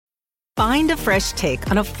Find a fresh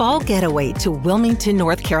take on a fall getaway to Wilmington,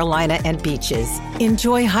 North Carolina and beaches.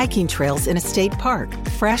 Enjoy hiking trails in a state park,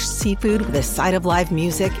 fresh seafood with a side of live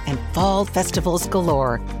music, and fall festivals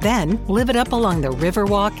galore. Then live it up along the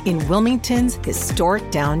Riverwalk in Wilmington's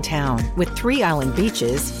historic downtown. With 3 island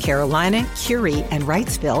beaches, Carolina, Curie, and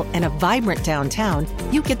Wrightsville, and a vibrant downtown,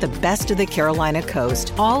 you get the best of the Carolina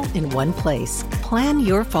coast all in one place. Plan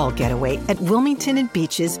your fall getaway at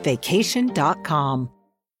WilmingtonandBeachesVacation.com.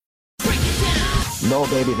 No,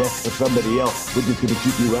 baby, that's for somebody else. We're just going to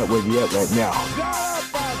keep you right where you're at right now.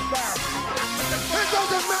 It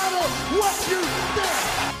doesn't matter what you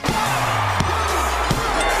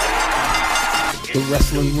think. The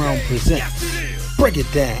Wrestling Realm presents Break It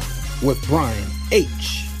Down with Brian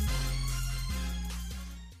H.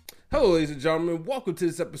 Hello, ladies and gentlemen. Welcome to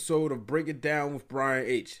this episode of Break It Down with Brian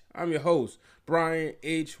H. I'm your host, Brian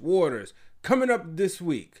H. Waters. Coming up this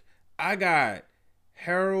week, I got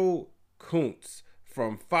Harold Kuntz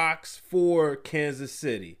from Fox 4 Kansas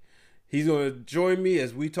City. He's going to join me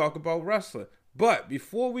as we talk about wrestling. But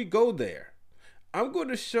before we go there, I'm going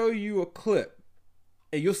to show you a clip,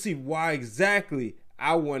 and you'll see why exactly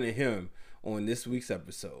I wanted him on this week's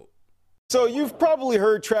episode. So you've probably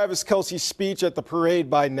heard Travis Kelce's speech at the parade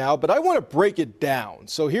by now, but I want to break it down.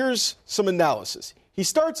 So here's some analysis. He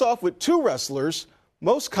starts off with 2 wrestlers'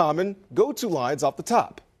 most common go-to lines off the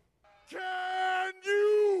top. Can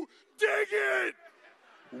you dig it?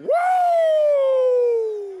 Woo!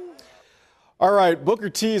 All right, Booker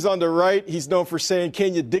T is on the right. He's known for saying,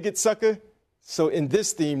 "Can you dig it, sucker?" So in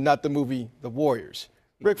this theme, not the movie The Warriors.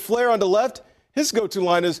 Ric Flair on the left, his go-to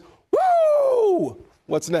line is, "Woo!"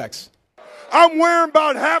 What's next? I'm wearing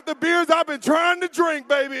about half the beers I've been trying to drink,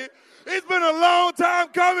 baby. It's been a long time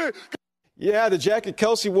coming. Yeah, the jacket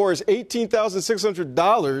Kelce wore is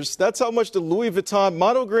 $18,600. That's how much the Louis Vuitton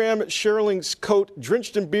monogram shearling's coat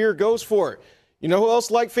drenched in beer goes for. You know who else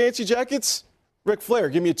liked fancy jackets? Ric Flair.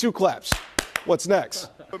 Give me 2 claps. What's next?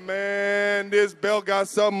 Man, this belt got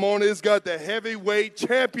something on it. It's got the heavyweight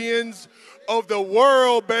champions of the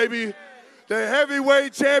world, baby. The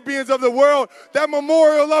heavyweight champions of the world. That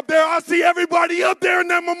memorial up there, I see everybody up there in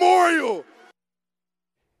that memorial.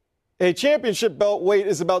 A championship belt weight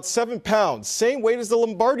is about 7 pounds, same weight as the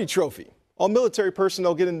Lombardi Trophy. All military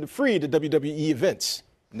personnel get into free to WWE events.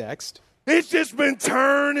 Next. It's just been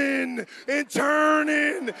turning and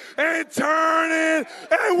turning and turning.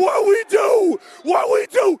 And what we do,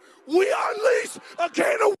 we unleash a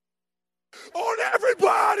can of on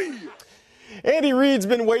everybody. Andy Reid's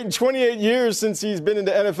been waiting 28 years since he's been in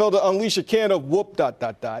the NFL to unleash a can of whoop ...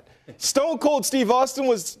 Stone Cold Steve Austin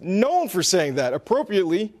was known for saying that.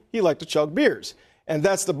 Appropriately, he liked to chug beers. And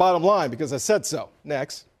that's the bottom line because I said so.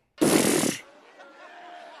 Next.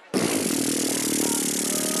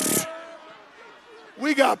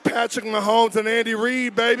 We got Patrick Mahomes and Andy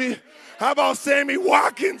Reid, baby. How about Sammy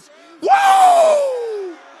Watkins? Woo!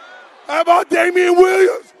 How about Damian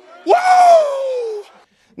Williams? Woo!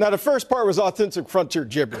 Now, the first part was authentic frontier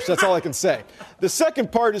gibberish. That's all I can say. The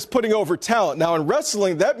second part is putting over talent. Now, in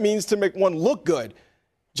wrestling, that means to make one look good.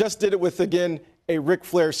 Just did it with, again, a Ric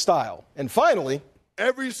Flair style. And finally,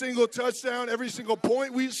 every single touchdown, every single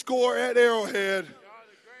point we score at Arrowhead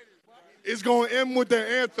is going to end with the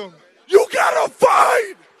anthem. You got to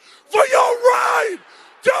fight for your right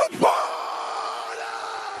to party!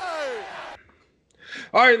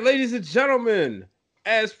 All right, ladies and gentlemen,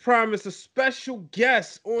 as promised, a special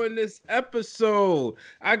guest on this episode.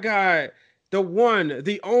 I got the one,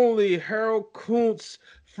 the only Harold Kuntz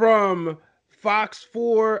from Fox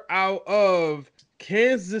 4 out of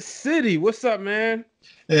Kansas City. What's up, man?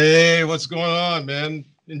 Hey, what's going on, man?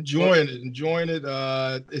 Enjoying it.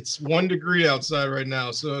 It's 1 degree outside right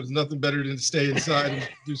now, so there's nothing better than to stay inside and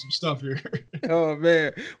do some stuff here. Oh,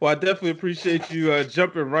 man. Well, I definitely appreciate you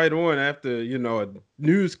jumping right on after, a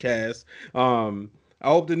newscast. I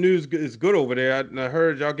hope the news is good over there. I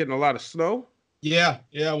heard y'all getting a lot of snow. Yeah,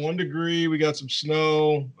 1 degree. We got some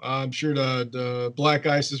snow. I'm sure the black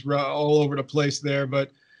ice is all over the place there,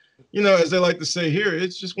 but as they like to say here,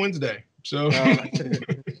 it's just Wednesday. So,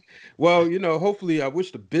 well, hopefully I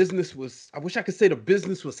wish I could say the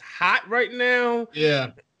business was hot right now.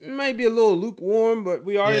 Yeah. It might be a little lukewarm, but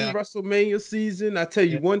we are in WrestleMania season. I tell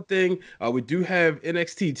you one thing, we do have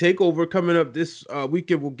NXT TakeOver coming up this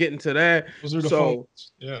weekend. We'll get into that. Those are the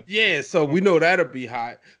phones. Yeah, so we know that'll be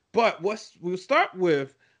hot. But we'll start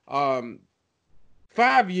with 5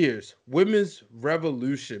 years, Women's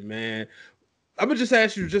Revolution, man. I'm going to just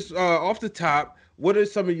ask you off the top, what are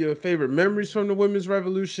some of your favorite memories from the Women's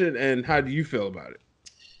Revolution, and how do you feel about it?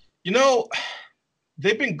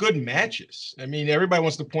 they've been good matches. I mean, everybody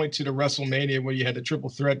wants to point to the WrestleMania where you had the triple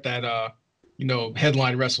threat that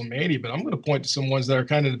headline WrestleMania, but I'm going to point to some ones that are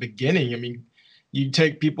kind of the beginning. I mean, you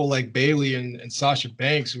take people like Bayley and Sasha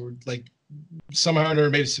Banks, who were like somehow never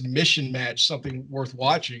made a submission match something worth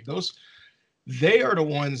watching. They are the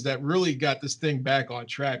ones that really got this thing back on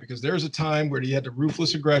track, because there was a time where you had the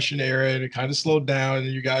ruthless aggression era and it kind of slowed down,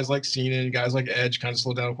 and you guys like Cena and guys like Edge kind of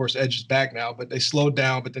slowed down. Of course, Edge is back now, but they slowed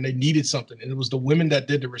down, but then they needed something, and it was the women that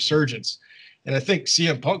did the resurgence. And I think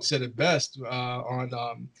CM Punk said it best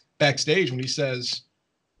on backstage when he says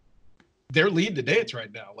they're leading the dance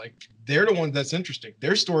right now. Like, they're the ones that's interesting.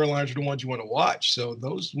 Their storylines are the ones you want to watch. So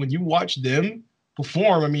those, when you watch them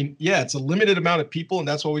perform, I mean, yeah, it's a limited amount of people, and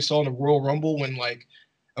that's what we saw in the Royal Rumble when, like,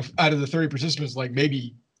 out of the 30 participants, like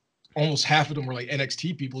maybe almost half of them were like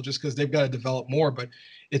NXT people, just because they've got to develop more. But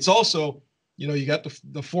it's also, you got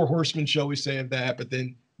the Four Horsemen show, we say of that, but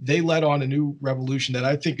then they led on a new revolution that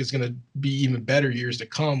I think is going to be even better years to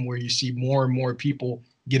come, where you see more and more people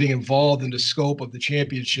getting involved in the scope of the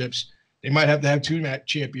championships. They might have to have two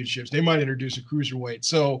championships. They might introduce a cruiserweight.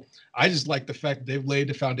 So I just like the fact that they've laid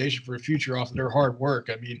the foundation for a future off of their hard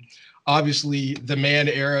work. I mean, obviously the man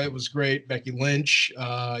era, it was great. Becky Lynch,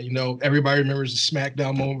 everybody remembers the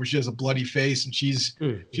SmackDown moment where she has a bloody face and she's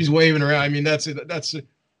waving around. I mean, that's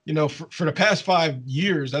for the past 5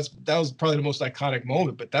 years, that was probably the most iconic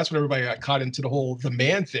moment, but that's when everybody got caught into the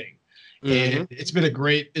man thing. Mm-hmm. And it's been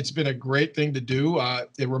a great thing to do.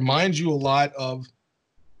 It reminds you a lot of,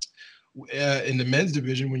 in the men's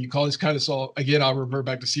division, when you kind of saw, again, I'll revert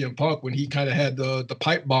back to CM Punk when he kind of had the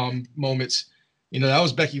pipe bomb moments. That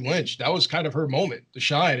was Becky Lynch. That was kind of her moment to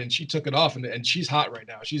shine, and she took it off, and she's hot right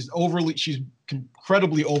now. She's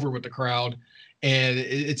incredibly over with the crowd, and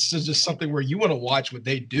it's just something where you want to watch what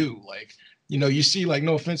they do. Like, you see, like,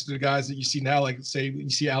 no offense to the guys that you see now, like, say you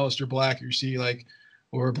see Aleister Black, or you see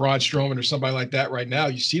or Braun Strowman or somebody like that right now,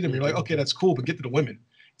 you see them, you're like, okay, that's cool, but get to the women.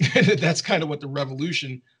 And that's kind of what the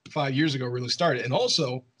revolution 5 years ago really started. And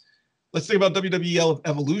also, let's think about WWE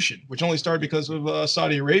Evolution, which only started because of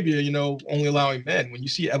Saudi Arabia, only allowing men. When you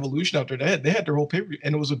see Evolution out there, they had their whole pay-per-view,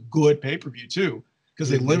 and it was a good pay-per-view too, because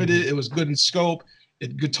they limited it. Was good in scope.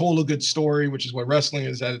 It told a good story, which is what wrestling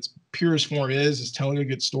is at its purest form is telling a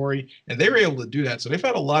good story. And they were able to do that. So they've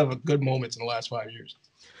had a lot of good moments in the last 5 years.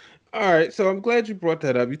 All right, so I'm glad you brought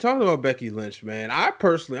that up. You're talking about Becky Lynch, man. I'm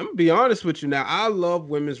going to be honest with you now. I love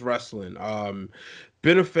women's wrestling.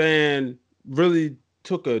 Been a fan, really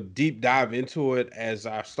took a deep dive into it as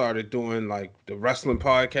I started doing like the wrestling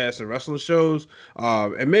podcasts and wrestling shows.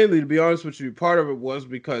 And mainly, to be honest with you, part of it was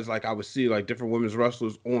because like I would see like different women's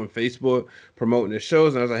wrestlers on Facebook promoting their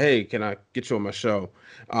shows. And I was like, hey, can I get you on my show?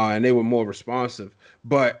 And they were more responsive.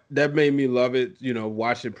 But that made me love it,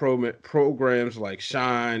 watching programs like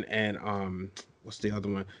Shine and what's the other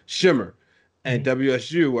one? Shimmer and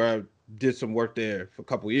WSU, where I did some work there for a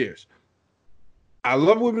couple years. I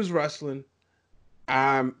love women's wrestling.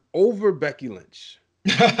 I'm over Becky Lynch.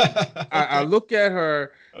 I look at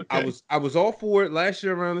her. Okay. I was all for it last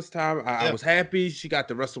year around this time. I was happy she got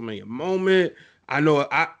the WrestleMania moment. I know.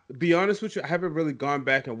 Be honest with you, I haven't really gone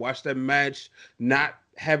back and watched that match. Not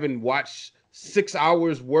having watched 6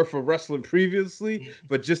 hours worth of wrestling previously,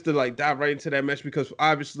 but just to like dive right into that match, because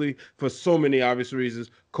obviously for so many obvious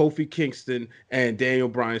reasons, Kofi Kingston and Daniel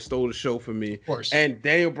Bryan stole the show for me. Of course. And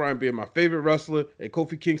Daniel Bryan being my favorite wrestler and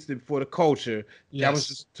Kofi Kingston for the culture. Yes. That was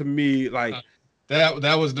just, to me, like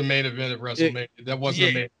that was the main event of WrestleMania. That wasn't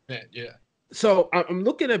the main event. Yeah. So I'm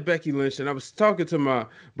looking at Becky Lynch, and I was talking to my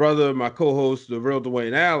brother, my co-host, the real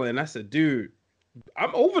Dwayne Allen. I said, dude,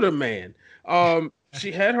 I'm over the man. She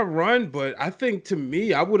had her run, but I think, to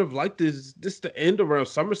me, I would have liked this to end around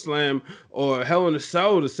SummerSlam or Hell in a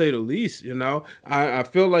Cell, to say the least. I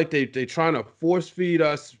feel like they trying to force feed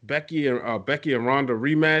us Becky and Ronda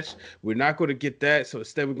rematch. We're not going to get that, so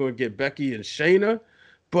instead we're going to get Becky and Shayna.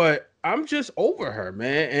 But I'm just over her,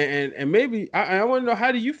 man. And maybe I want to know,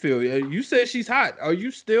 how do you feel? You said she's hot. Are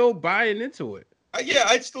you still buying into it? Yeah,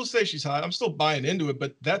 I'd still say she's hot. I'm still buying into it,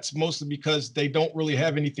 but that's mostly because they don't really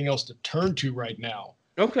have anything else to turn to right now.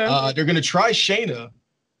 Okay. They're going to try Shayna,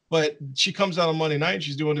 but she comes out on Monday night and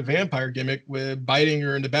she's doing the vampire gimmick with biting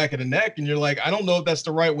her in the back of the neck. And you're like, I don't know if that's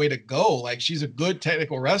the right way to go. Like, she's a good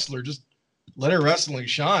technical wrestler. Just let her wrestling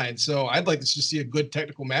shine. So I'd like to just see a good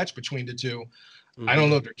technical match between the two. Mm-hmm. I don't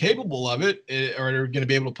know if they're capable of it or they're going to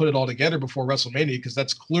be able to put it all together before WrestleMania, because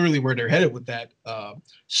that's clearly where they're headed with that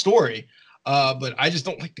story. But I just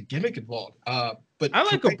don't like the gimmick involved. But I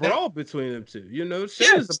like a brawl between them two.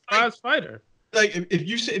 Shayna's a prize fighter. Like,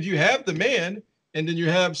 if you have the man, and then you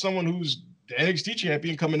have someone who's the NXT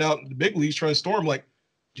champion coming out in the big leagues trying to storm, like,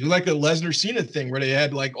 Do like a Lesnar Cena thing where they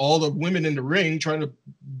had like all the women in the ring trying to,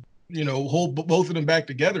 hold both of them back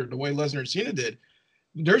together the way Lesnar and Cena did.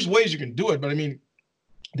 There's ways you can do it, but I mean,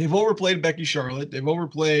 they've overplayed Becky Charlotte. They've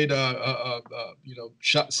overplayed,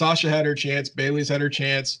 Sasha had her chance. Bayley's had her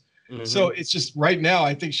chance. Mm-hmm. So it's just right now,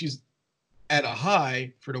 I think she's at a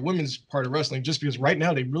high for the women's part of wrestling, just because right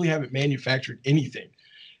now they really haven't manufactured anything.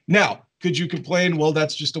 Now, could you complain? Well,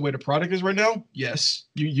 that's just the way the product is right now. Yes,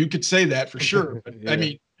 you could say that for sure. But yeah. I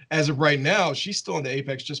mean, as of right now, she's still in the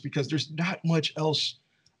apex just because there's not much else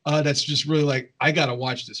that's just really like, I got to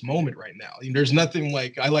watch this moment right now. I mean, there's nothing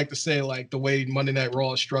like, I like to say like the way Monday Night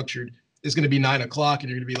Raw is structured is going to be 9 o'clock and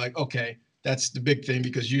you're going to be like, okay, that's the big thing,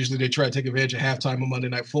 because usually they try to take advantage of halftime of Monday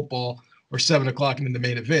Night Football or 7 o'clock and then the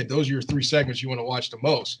main event. Those are your 3 segments you want to watch the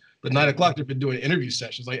most. But 9 o'clock, they've been doing interview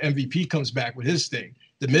sessions. Like MVP comes back with his thing.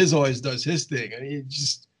 The Miz always does his thing. I mean, it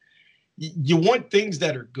just, you want things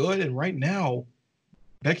that are good. And right now,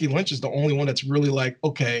 Becky Lynch is the only one that's really like,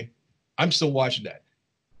 okay, I'm still watching that.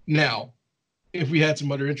 Now, if we had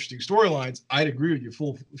some other interesting storylines, I'd agree with you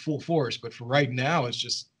full force. But for right now, it's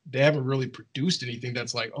just they haven't really produced anything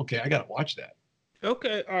that's like, okay, I got to watch that.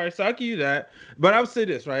 Okay, all right, so I'll give you that. But I would say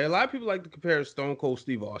this, right? A lot of people like to compare Stone Cold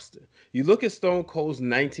Steve Austin. You look at Stone Cold's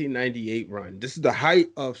 1998 run. This is the height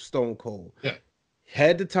of Stone Cold. Yeah.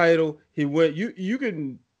 Had the title. He went, you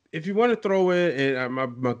can, if you want to throw in, and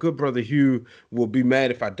my good brother Hugh will be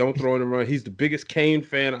mad if I don't throw in a run. He's the biggest Kane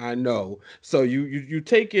fan I know. So you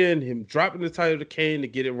take in him dropping the title to Kane to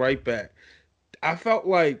get it right back. I felt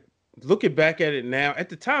like, looking back at it now, at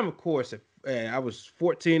the time, of course, I was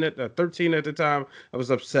 13 at the time. I was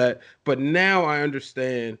upset. But now I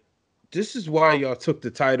understand this is why y'all took the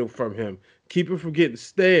title from him. Keep it from getting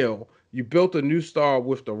stale. You built a new star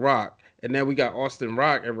with The Rock. And now we got Austin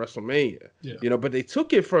Rock at WrestleMania. Yeah. But they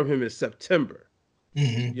took it from him in September.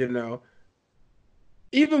 Mm-hmm.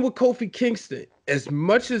 Even with Kofi Kingston, as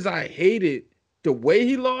much as I hated the way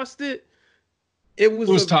he lost it, it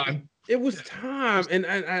was time. It was time. And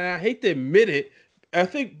I hate to admit it, I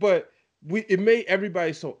think, but it made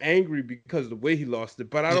everybody so angry because of the way he lost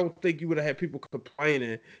it. But I don't think you would have had people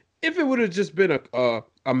complaining if it would have just been a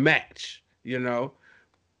match,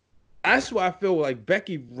 That's why I feel like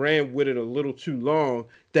Becky ran with it a little too long,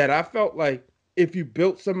 that I felt like if you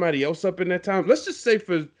built somebody else up in that time, let's just say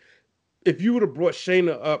if you would have brought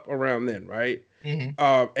Shayna up around then, right?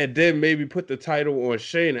 Mm-hmm. And then maybe put the title on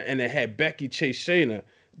Shayna and then had Becky chase Shayna,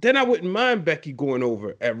 then I wouldn't mind Becky going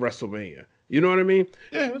over at WrestleMania. You know what I mean?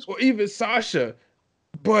 Yeah. Or even Sasha.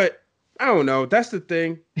 But I don't know. That's the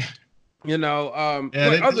thing. They don't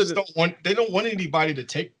want anybody to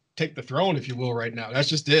take the throne, if you will, right now. That's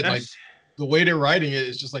just it. Like the way they're writing it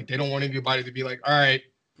is just like they don't want anybody to be like, all right,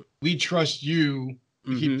 we trust you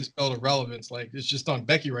to keep this belt of relevance. Like it's just on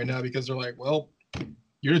Becky right now because they're like, well,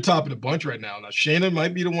 you're the top of the bunch right now. Now Shayna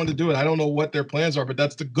might be the one to do it. I don't know what their plans are, but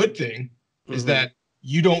that's the good thing is that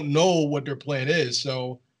you don't know what their plan is.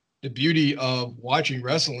 So the beauty of watching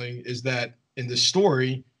wrestling is that in the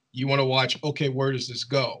story, you want to watch, okay, where does this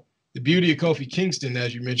go? The beauty of Kofi Kingston,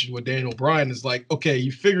 as you mentioned with Daniel Bryan, is like, okay,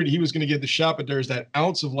 you figured he was going to get the shot, but there's that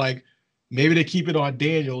ounce of like, maybe they keep it on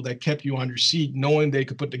Daniel that kept you on your seat, knowing they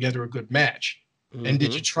could put together a good match. Mm-hmm. And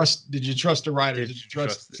did you trust the writers? Did you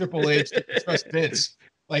trust Triple H? Did you trust Vince?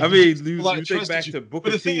 Like, I mean, you think back to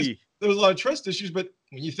Booker T. There was a lot of trust issues, but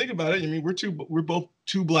when you think about it, I mean, we're both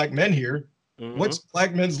two black men here. Mm-hmm. What's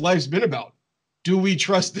black men's lives been about? Do we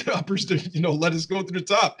trust the uppers to, let us go through the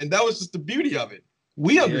top? And that was just the beauty of it.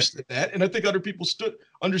 We understood that, and I think other people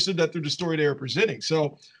understood that through the story they were presenting.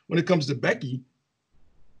 So when it comes to Becky,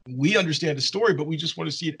 we understand the story, but we just want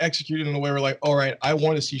to see it executed in a way we're like, all right, I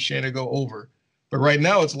want to see Shayna go over. But right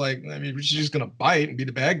now it's like, I mean, she's just going to bite and be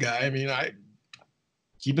the bad guy. I mean, I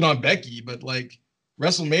keep it on Becky, but like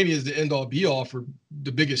WrestleMania is the end all be all for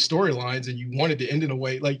the biggest storylines, and you wanted to end in a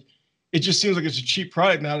way like it just seems like it's a cheap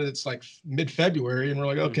product now that it's like mid-February, and we're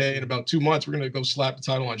like, okay, in about 2 months, we're going to go slap the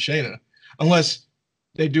title on Shayna. Unless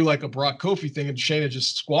they do like a Brock Kofi thing and Shayna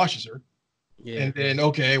just squashes her. Yeah. And then,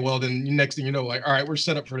 okay, well, then next thing you know, like, all right, we're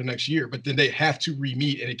set up for the next year. But then they have to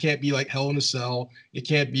re-meet, and it can't be like Hell in a Cell. It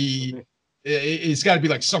can't be it's got to be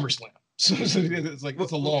like SummerSlam. So it's like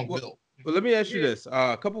it's a long build. Well, let me ask you this.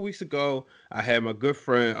 A couple weeks ago, I had my good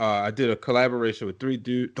friend, I did a collaboration with three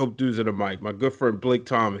dope dudes in the mic. My good friend, Blake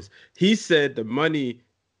Thomas. He said the money,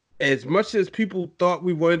 as much as people thought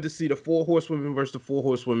we wanted to see the 4 horsewomen versus the 4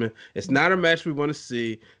 horsewomen, it's not a match we want to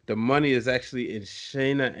see. The money is actually in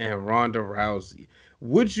Shayna and Ronda Rousey.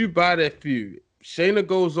 Would you buy that feud? Shayna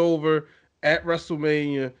goes over at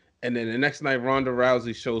WrestleMania, and then the next night Ronda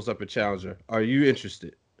Rousey shows up at Challenger. Are you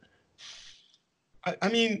interested? I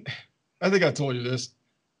mean, I think I told you this.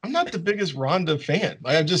 I'm not the biggest Ronda fan.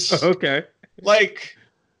 Like, I'm just Okay. like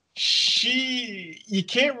you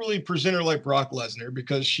can't really present her like Brock Lesnar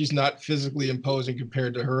because she's not physically imposing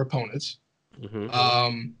compared to her opponents.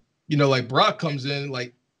 Mm-hmm. Like Brock comes in,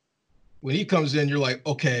 like when he comes in, you're like,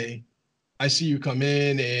 okay, I see you come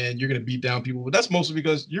in and you're gonna beat down people, but that's mostly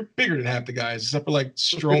because you're bigger than half the guys, except for like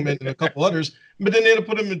Strowman and a couple others. But then they end up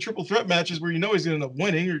putting him in triple threat matches where he's gonna end up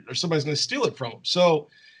winning or somebody's gonna steal it from him. So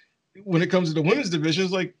when it comes to the women's division,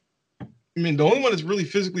 it's like, I mean, the only one that's really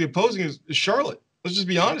physically opposing is Charlotte. Let's just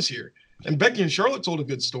be honest here. And Becky and Charlotte told a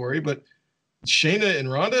good story, but Shayna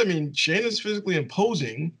and Ronda, I mean, Shayna's physically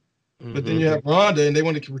imposing, but then you have Ronda and they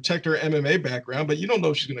want to protect her MMA background, but you don't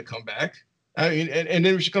know if she's going to come back. I mean, and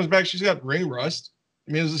then when she comes back, she's got ring rust.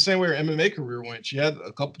 I mean, it was the same way her MMA career went. She had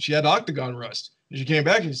octagon rust. And she came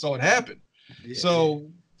back and you saw it happen. Yeah. So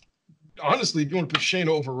honestly, if you want to put Shayna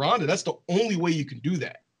over Ronda, that's the only way you can do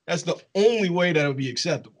that. That's the only way that would be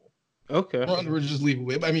acceptable. Okay. Ronda would just leave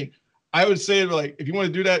away. I mean, I would say, like, if you want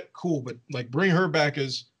to do that, cool, but like bring her back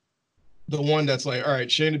as the one that's like, all right,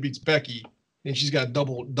 Shayna beats Becky, and she's got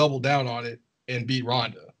double down on it and beat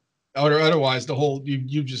Ronda. Otherwise,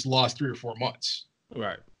 you've just lost 3 or 4 months.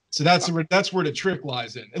 Right. So that's where the trick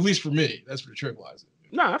lies in. At least for me, that's where the trick lies in.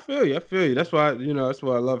 No, I feel you. That's why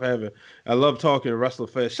I love talking to wrestler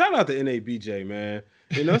fans. Shout out to NABJ, man.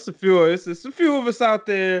 It's a few of us out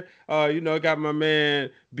there. I got my man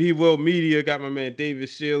B Will Media, got my man David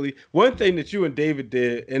Shealy. One thing that you and David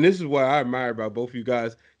did, and this is what I admire about both of you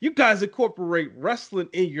guys incorporate wrestling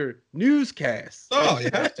in your newscasts. Oh, you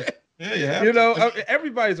have to. Yeah, you have to.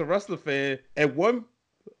 Everybody's a wrestler fan at one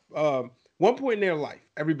point in their life.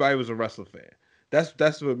 Everybody was a wrestler fan.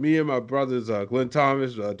 That's what me and my brothers, Glenn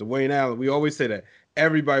Thomas, Dwayne Allen, we always say that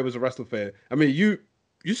everybody was a wrestler fan. I mean,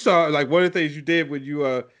 you saw, like, one of the things you did when you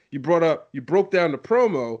broke down the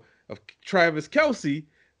promo of Travis Kelce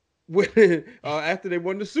when after they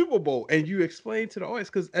won the Super Bowl, and you explained to the audience,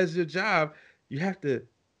 because as your job, you have to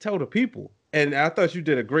tell the people. And I thought you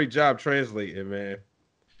did a great job translating, man.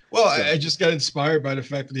 Well, I just got inspired by the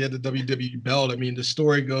fact that he had the WWE belt. I mean, the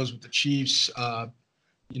story goes with the Chiefs.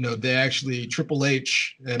 They actually, Triple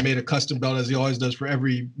H made a custom belt, as he always does, for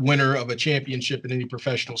every winner of a championship in any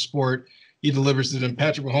professional sport. He delivers it, and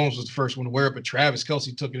Patrick Mahomes was the first one to wear it, but Travis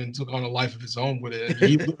Kelce took it and took on a life of his own with it. And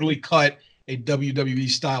he literally cut a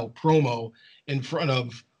WWE-style promo in front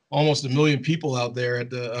of almost 1 million people out there at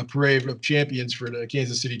the parade of champions for the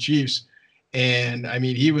Kansas City Chiefs. And, I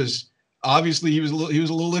mean, he was a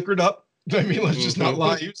little liquored up. I mean, let's just not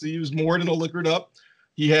lie. He was more than a liquored up.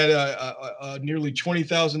 He had a nearly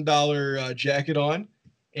 $20,000 jacket on,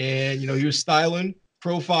 and he was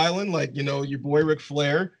profiling like your boy Ric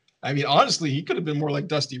Flair. I mean, honestly, he could have been more like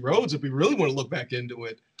Dusty Rhodes if we really want to look back into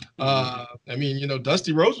it. I mean,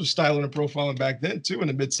 Dusty Rhodes was styling and profiling back then too in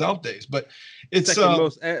the Mid-South days. But it's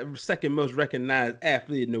second most recognized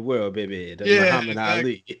athlete in the world, baby. Muhammad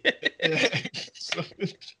Ali.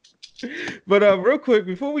 But real quick,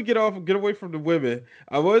 before we get away from the women,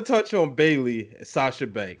 I want to touch on Bayley and Sasha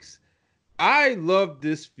Banks. I love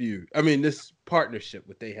this feud. I mean, this partnership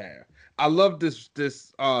what they have. I love this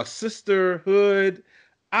sisterhood.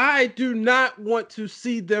 I do not want to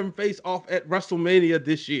see them face off at WrestleMania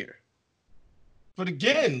this year. But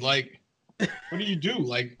again, like, what do you do?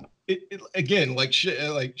 Like, again, like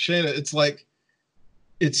Shayna, it's like,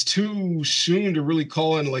 it's too soon to really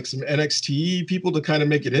call in like some NXT people to kind of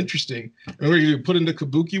make it interesting. Remember, you put in the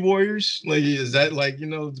Kabuki Warriors? Like, is that like,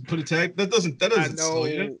 to put a tag? That doesn't sell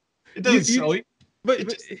you. It doesn't sell you. But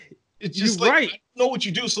it's just like, right. I don't know what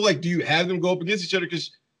you do. So, like, do you have them go up against each other?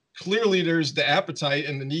 Because clearly there's the appetite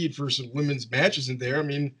and the need for some women's matches in there. I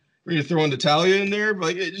mean, we're going to throw in Natalya in there, but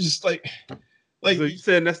like, it's just like. So you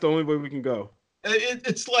saying that's the only way we can go?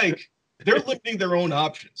 It's like they're limiting their own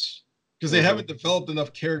options because they haven't developed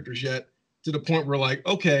enough characters yet to the point where, like,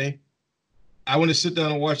 okay, I want to sit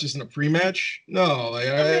down and watch this in a pre-match. No, like,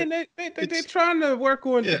 I mean, they're trying to work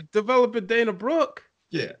on developing Dana Brooke.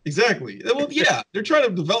 Yeah, exactly. Well, yeah, they're trying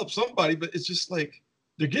to develop somebody, but it's just like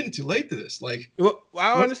they're getting too late to this. Like, well,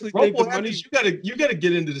 I honestly think the money you got to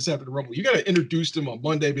get into this after the Rumble. You got to introduce them on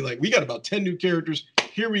Monday. Be like, we got about 10 new characters.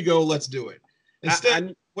 Here we go. Let's do it.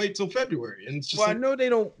 Instead, wait till February. And it's just I know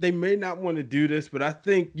they may not want to do this, but I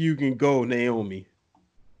think you can go Naomi.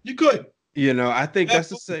 You could. I think that's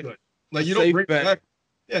the same. Like, you don't bring back.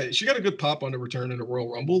 Yeah, she got a good pop on the return in the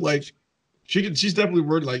Royal Rumble. Like, she's definitely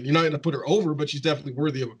worthy. Like, you're not going to put her over, but she's definitely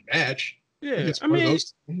worthy of a match. Yeah, I mean,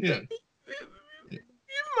 you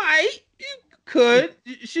might, you could.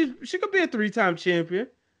 She could be a 3-time champion.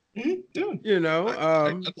 Mm-hmm. Yeah.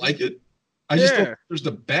 I like it. I just don't think there's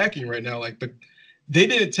the backing right now. Like, they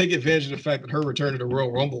didn't take advantage of the fact that her return to the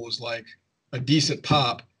Royal Rumble was like a decent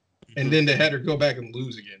pop, and then they had her go back and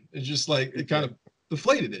lose again. It's just like it kind of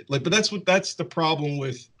deflated it. Like, but that's the problem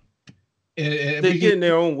with. And they get in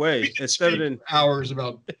their own way instead of hours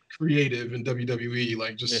about creative in WWE,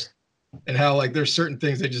 like just and how like there's certain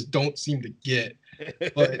things they just don't seem to get.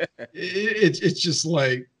 But it's just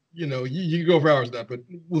like, you know, you can go for hours on that, but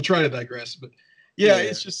we'll try to digress. But yeah,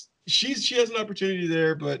 it's just she has an opportunity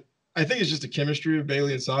there, but I think it's just the chemistry of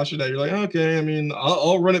Bayley and Sasha that you're like, okay, I mean,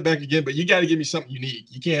 I'll run it back again, but you got to give me something unique.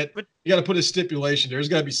 You can't. You got to put a stipulation. There's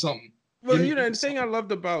got to be something. Well, you know, the thing I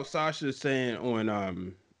loved about Sasha saying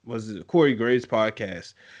on was it Corey Graves'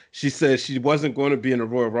 podcast, she said she wasn't going to be in the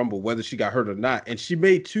Royal Rumble whether she got hurt or not, and she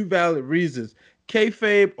made two valid reasons: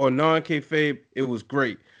 kayfabe or non-kayfabe. It was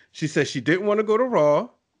great. She said she didn't want to go to Raw,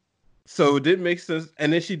 so it didn't make sense,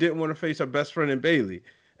 and then she didn't want to face her best friend in Bayley.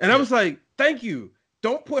 And I was like, thank you.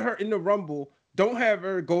 Don't put her in the Rumble. Don't have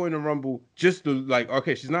her go in the Rumble just to like,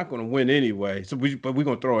 okay, she's not going to win anyway. But we're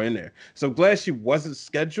going to throw her in there. So I'm glad she wasn't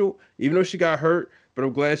scheduled, even though she got hurt. But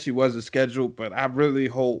I'm glad she wasn't scheduled. But I really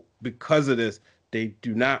hope because of this, they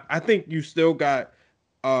do not. I think you still got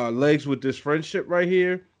legs with this friendship right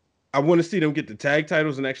here. I want to see them get the tag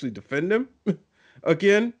titles and actually defend them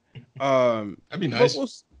again. That'd be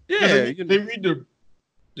nice. They read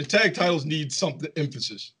the tag titles need something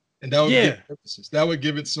emphasis. And that would give emphasis. That would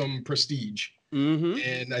give it some prestige. Mm-hmm.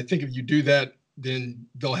 And I think if you do that, then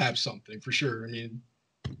they'll have something for sure. I mean,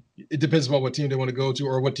 it depends on what team they want to go to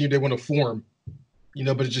or what team they want to form. You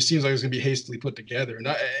know, but it just seems like it's going to be hastily put together. And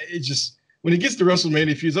it just, when it gets to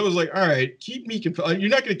WrestleMania feuds, I was like, all right, keep me compelled. You're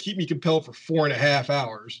not going to keep me compelled for 4.5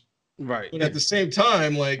 hours. Right. But at the same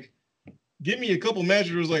time, like, give me a couple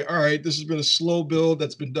matches where it was like, all right, this has been a slow build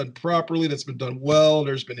that's been done properly, that's been done well.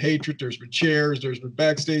 There's been hatred, there's been chairs, there's been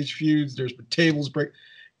backstage feuds, there's been tables break.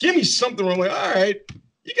 Give me something where I'm like, all right,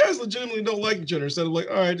 you guys legitimately don't like each other. Instead of like,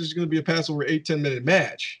 all right, this is going to be a pass over 8-10 minute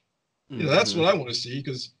match. You know, that's what I want to see,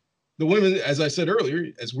 because the women, as I said earlier,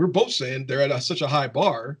 as we're both saying, they're at such a high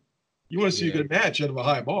bar. You want to see a good match out of a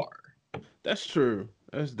high bar. That's true.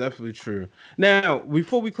 That's definitely true. Now,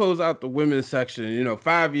 before we close out the women's section, you know,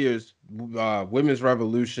 5 years, women's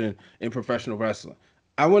revolution in professional wrestling.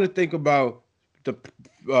 I want to think about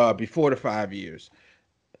the before the 5 years.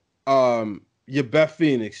 Your Beth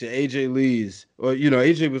Phoenix, your AJ Lee's, or you know,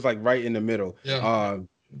 AJ was like right in the middle. Yeah.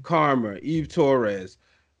 Karma, Eve Torres.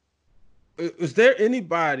 Is there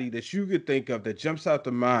anybody that you could think of that jumps out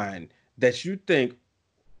the mind that you think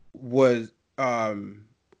was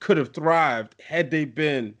could have thrived had they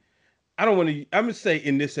been, I'm gonna say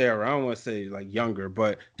in this era, I don't want to say like younger,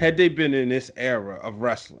 but had they been in this era of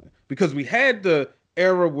wrestling? Because we had the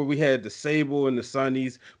era where we had the Sable and the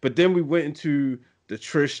Sunnies, but then we went into the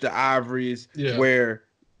Trish, the Ivories, where,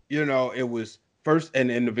 you know, it was first, and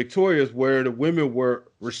the Victorias where the women were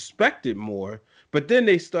respected more. But then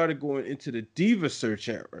they started going into the Diva Search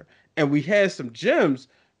era, and we had some gems.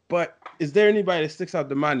 But is there anybody that sticks out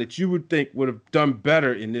the mind that you would think would have done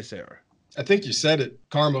better in this era? I think you said it,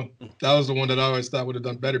 Karma. That was the one that I always thought would have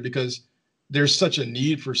done better, because there's such a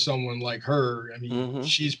need for someone like her. I mean,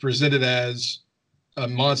 she's presented as a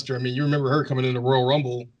monster. I mean, you remember her coming in the Royal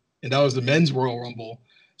Rumble, and that was the men's Royal Rumble.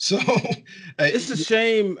 So it's a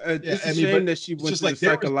shame. It's a shame that she went through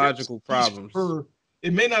psychological problems.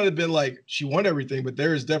 It may not have been like she won everything, but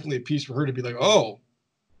there is definitely a piece for her to be like, oh,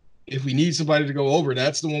 if we need somebody to go over,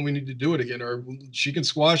 that's the one we need to do it again. Or she can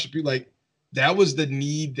squash it. Like, that was the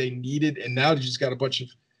need they needed. And now they just got a bunch of,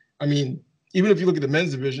 I mean, even if you look at the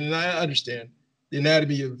men's division, and I understand the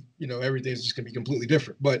anatomy of, you know, everything is just going to be completely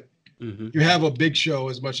different. But you have a Big Show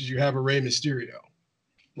as much as you have a Rey Mysterio.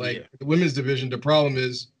 Like, the women's division, the problem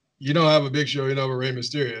is you don't have a Big Show, you don't have a Rey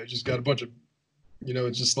Mysterio. You just got a bunch of, you know,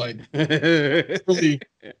 it's just like, really,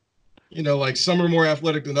 you know, like some are more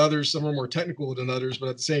athletic than others, some are more technical than others, but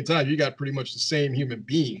at the same time, you got pretty much the same human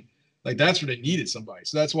being. Like, that's where they needed somebody.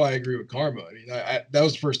 So that's why I agree with Karma. I mean, that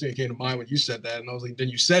was the first thing that came to mind when you said that. And I was like, then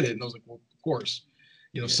you said it. And I was like, well, of course,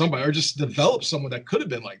 you know, somebody, or just develop someone that could have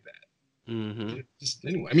been like that. Just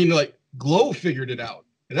anyway, I mean, like, Glow figured it out.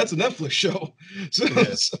 And that's a Netflix show. So,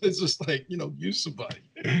 so it's just like, you know, use somebody.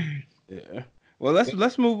 Yeah. Well,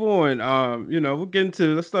 let's move on. You know,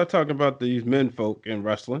 let's start talking about these men folk in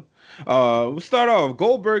wrestling. We'll start off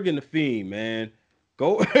Goldberg and the Fiend, man.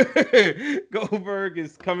 Goldberg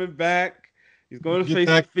is coming back. He's going to face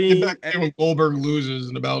the Fiend. Get back when Goldberg loses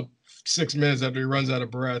in about 6 minutes after he runs out of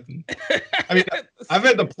breath. And, I mean, I've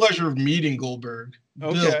had the pleasure of meeting Goldberg.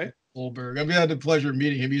 Okay. Goldberg. I've had the pleasure of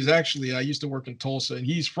meeting him. He's actually, I used to work in Tulsa, and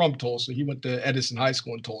he's from Tulsa. He went to Edison High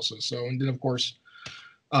School in Tulsa. So, and then of course,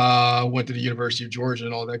 Went to the University of Georgia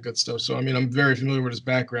and all that good stuff. So, I mean, I'm very familiar with his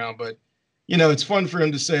background, but, you know, it's fun for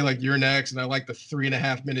him to say, like, you're next. And I like the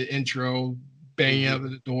 3.5-minute intro, banging out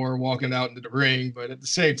of the door, walking out into the ring. But at the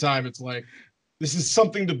same time, it's like, this is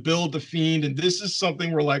something to build the Fiend. And this is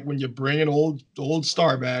something where, like, when you bring an old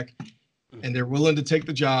star back and they're willing to take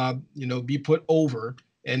the job, you know, be put over.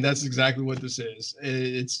 And that's exactly what this is.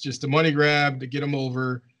 It's just a money grab to get him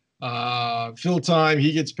over. Fill time,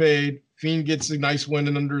 he gets paid. Fiend gets a nice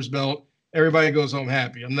win under his belt. Everybody goes home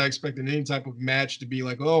happy. I'm not expecting any type of match to be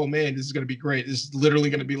like, oh man, this is going to be great. This is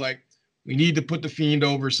literally going to be like, we need to put the Fiend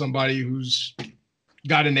over somebody who's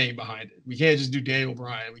got a name behind it. We can't just do Daniel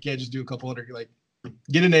Bryan. We can't just do a couple other, like,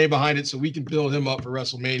 get a name behind it so we can build him up for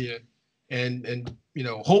WrestleMania and you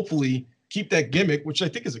know, hopefully keep that gimmick, which I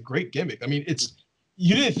think is a great gimmick. I mean,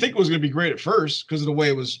 you didn't think it was going to be great at first because of the way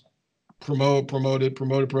it was promoted,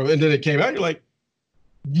 and then it came out. You're like,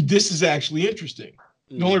 this is actually interesting.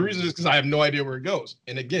 The only reason is because I have no idea where it goes.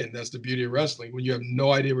 And again, that's the beauty of wrestling when you have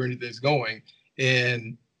no idea where anything's going.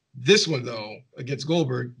 And this one, though, against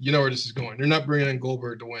Goldberg, you know where this is going. They're not bringing in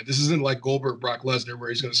Goldberg to win. This isn't like Goldberg Brock Lesnar where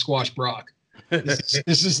he's going to squash Brock. This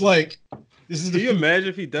is like. Can you imagine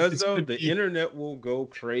if he does though? The internet will go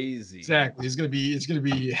crazy. Exactly. It's gonna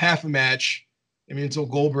be half a match. I mean, until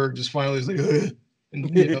Goldberg just finally is like, ugh.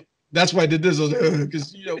 And you know, that's why I did this,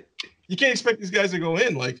 because you know you can't expect these guys to go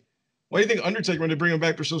in. Like, why do you think Undertaker, when they bring him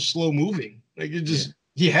back, they're so slow moving? Like,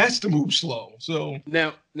 he has to move slow. So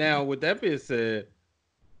now, with that being said,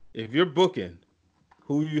 if you're booking,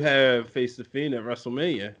 who you have face the Fiend at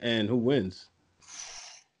WrestleMania, and who wins?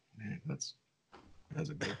 Man, that's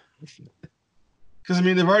a good question. Because I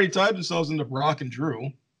mean, they've already tied themselves into Brock and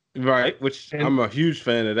Drew, right? Which I'm a huge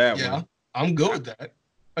fan of that one. Yeah, I'm good with that.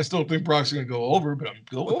 I still think Brock's going to go over, but I'm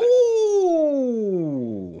good with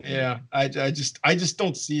that. Yeah, I just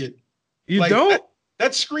don't see it. You like, don't?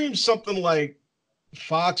 That screams something like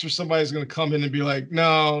Fox or somebody's going to come in and be like,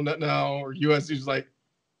 no, or USC's like,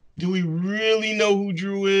 do we really know who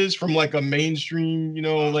Drew is from like a mainstream, you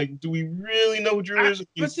know, like, do we really know who Drew is?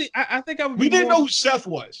 But see, I think we didn't know who Seth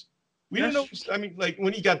was. We didn't know. I mean, like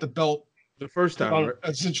when he got the belt the first time, right?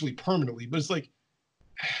 Essentially permanently, but it's like,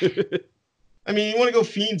 I mean, you want to go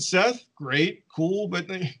Fiend Seth? Great, cool. But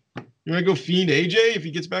you want to go Fiend AJ if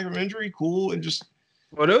he gets back from injury? Cool. And just.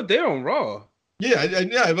 Well, they're on Raw. Yeah,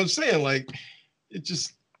 I'm saying, like, it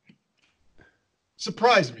just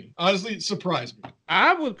surprised me. Honestly, it surprised me.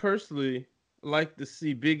 I would personally like to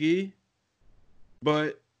see Big E,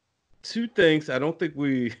 but two things. I don't think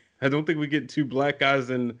we get two black guys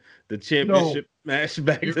in the championship match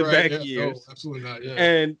back-to-back years. No, absolutely not. Yeah.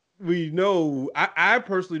 And we know I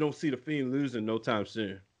personally don't see the Fiend losing no time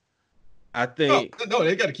soon. I think no,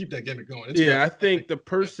 they got to keep that gimmick going. I think the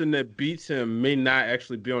person that beats him may not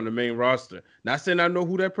actually be on the main roster. Not saying I know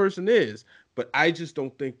who that person is, but I just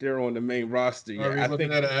don't think they're on the main roster yet. Are you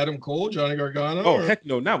looking at Adam Cole, Johnny Gargano? Oh, heck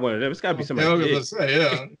no, not one of them. It's got to be somebody. Let's say,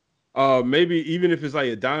 yeah. Maybe even if it's like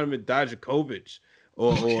a Donovan Dijakovic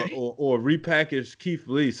or repackaged Keith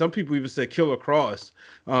Lee. Some people even said Killer Cross.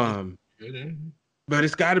 But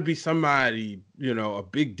it's got to be somebody, you know, a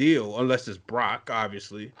big deal, unless it's Brock,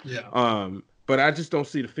 obviously. Yeah. But I just don't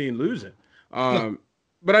see the Fiend losing.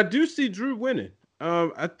 But I do see Drew winning.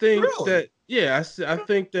 I think that, I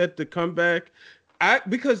think that the comeback,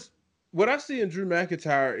 because what I see in Drew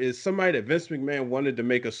McIntyre is somebody that Vince McMahon wanted to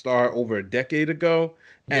make a star over a decade ago,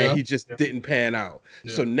 and he just didn't pan out.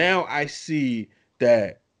 Yeah. So now I see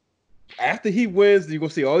that after he wins, you're going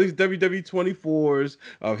to see all these WWE 24s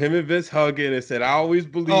of him and Vince hugging and said, I always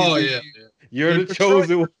believe you're the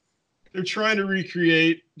chosen one. They're trying to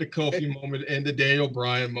recreate the Kofi moment and the Daniel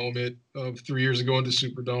Bryan moment of 3 years ago in the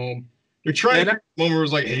Superdome. They're trying to moment where it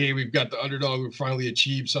was like, hey, we've got the underdog who finally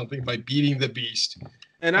achieved something by beating the beast.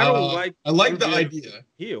 And I don't like I like the idea.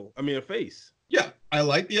 A face. Yeah, I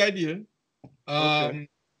like the idea.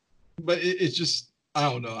 But it's just,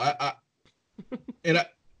 I don't know.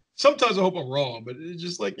 Sometimes I hope I'm wrong, but it's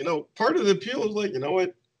just like, you know, part of the appeal is like, you know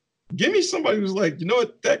what? Give me somebody who's like, you know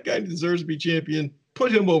what? That guy deserves to be champion.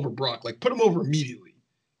 Put him over Brock. Like, put him over immediately.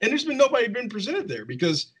 And there's been nobody been presented there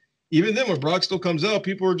because even then when Brock still comes out,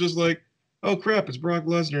 people are just like, oh, crap, it's Brock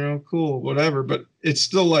Lesnar. Oh, cool, whatever. But it's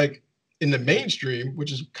still like in the mainstream,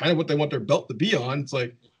 which is kind of what they want their belt to be on. It's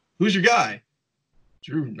like, who's your guy?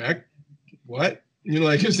 Drew Mac? What? You know,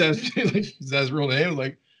 like, is that his real name?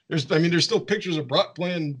 Like, there's still pictures of Brock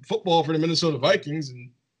playing football for the Minnesota Vikings, and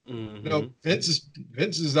you know, Vince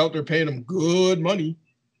is out there paying him good money.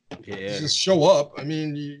 Yeah, just show up. I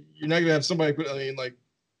mean, you're not gonna have somebody put. I mean, like,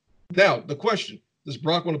 now the question: does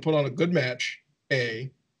Brock want to put on a good match?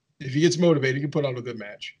 If he gets motivated, he can put on a good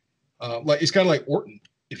match. Like it's kind of like Orton.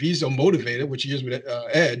 if he's so motivated, which he is with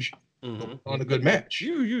Edge, on a good match.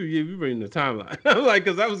 You bring the timeline. Like,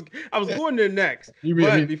 because I was going there next.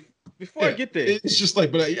 Before I get there, it's just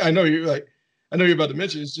like, but I know you're about to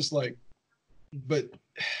mention. It's just like, but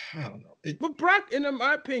I don't know. But Brock, in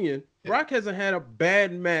my opinion, Brock hasn't had a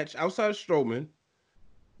bad match outside of Strowman.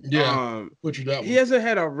 Yeah, butchered that one. He hasn't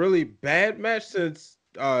had a really bad match since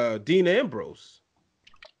Dean Ambrose.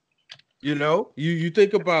 You know, you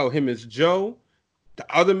think about him as Joe.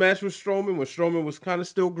 The other match with Strowman, when Strowman was kind of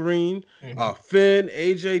still green. Finn,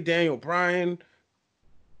 AJ, Daniel Bryan.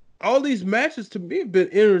 All these matches to me have been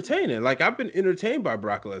entertaining. Like, I've been entertained by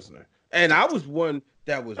Brock Lesnar. And I was one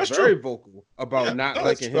that was very vocal about not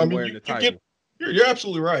liking him wearing the title. You're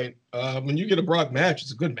absolutely right. When you get a Brock match,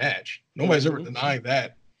 it's a good match. Nobody's ever denying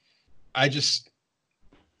that. I just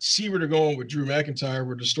see where they're going with Drew McIntyre,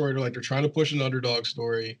 where the story, they're trying to push an underdog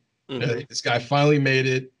story. This guy finally made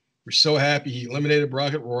it. We're so happy he eliminated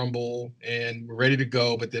Brock at Rumble, and we're ready to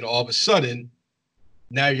go. But then all of a sudden,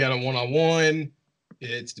 now you got a one-on-one.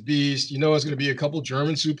 It's the Beast. You know, it's going to be a couple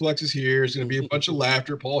German suplexes here. It's going to be a bunch of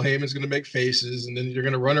laughter. Paul Heyman's going to make faces, and then you're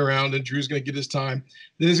going to run around, and Drew's going to get his time.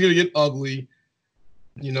 Then it's going to get ugly.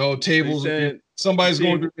 You know, tables. Somebody's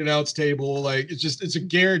going to the announce table. Like, it's a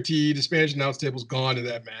guarantee. The Spanish announce table's gone in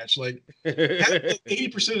that match. Like,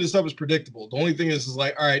 80% of the stuff is predictable. The only thing is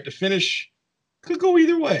like, all right, the finish could go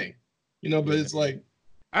either way. You know, but it's like,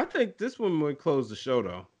 I think this one would close the show,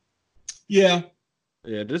 though. Yeah.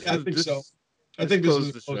 Yeah, I think so. I think this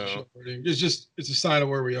is the show. It's a sign of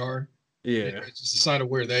where we are. Yeah. It's just a sign of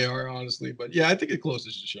where they are, honestly. But yeah, I think it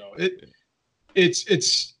closes the show.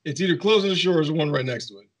 It's either closing the show or there's one right next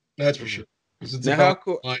to it. That's for sure. Now,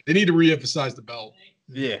 they need to reemphasize the belt.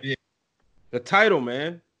 Yeah. The title,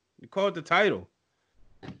 man. You call it the title.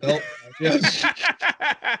 Belt. Yes.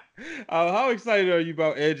 How excited are you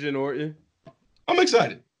about Edge and Orton? I'm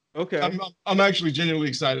excited. Okay. I'm actually genuinely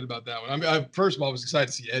excited about that one. I first of all, I was excited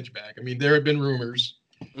to see Edge back. I mean, there have been rumors.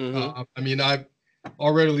 I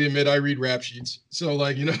readily admit I read rap sheets. So,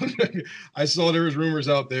 like, you know, I saw there was rumors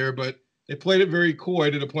out there, but they played it very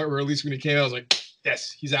coy to the point where at least when he came out, I was like,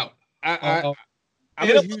 yes, he's out. I'm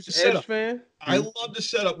a huge Edge fan. I love the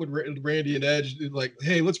setup with Randy and Edge. Like,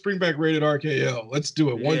 hey, let's bring back Rated RKO. Let's do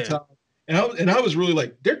it one time. And I was really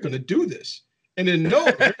like, they're going to do this. And then, no,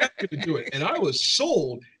 they're not going to do it. And I was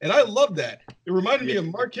sold. And I love that. It reminded me of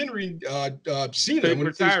Mark Henry, Cena, when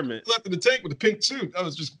he left in the tank with the pink suit.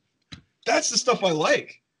 That's the stuff I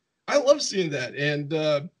like. I love seeing that.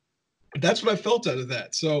 And that's what I felt out of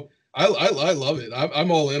that. So I love it.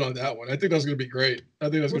 I'm all in on that one. I think that's going to be great. I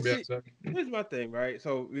think that's going to be exciting. Here's my thing, right?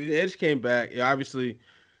 So Edge came back. Obviously,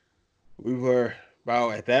 we were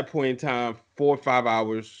about, at that point in time, 4 or 5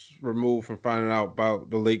 hours removed from finding out about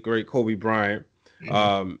the late, great Kobe Bryant.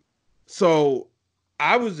 So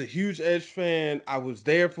I was a huge Edge fan. I was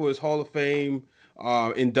there for his Hall of Fame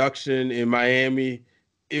induction in Miami.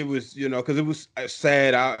 It was, you know, because it was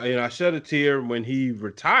sad. I shed a tear when he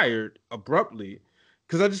retired abruptly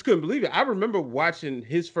because I just couldn't believe it. I remember watching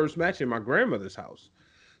his first match in my grandmother's house.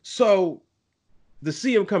 So to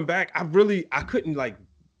see him come back, I couldn't like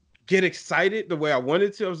get excited the way I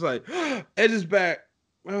wanted to. I was like, oh, Edge is back.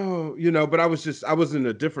 Oh, you know, but I was in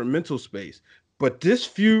a different mental space. But this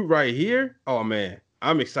feud right here, oh man,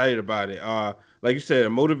 I'm excited about it. Like you said, a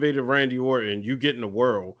motivated Randy Orton, you get in the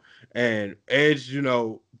world. And Edge, you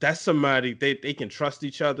know, that's somebody they can trust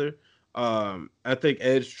each other. I think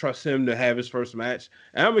Edge trusts him to have his first match.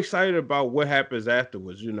 And I'm excited about what happens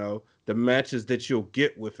afterwards, you know, the matches that you'll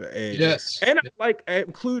get with Edge. Yes. And I like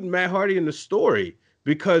including Matt Hardy in the story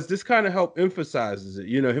because this kind of help emphasizes it.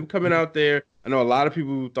 You know, him coming out there. I know a lot of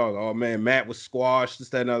people who thought, oh man, Matt was squashed, this,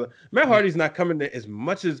 that, and other. Matt Hardy's not coming there as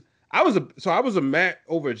much as I was a Matt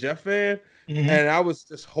over Jeff fan. And I was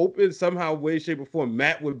just hoping somehow, way, shape, or form,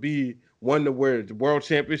 Matt would be one to wear the world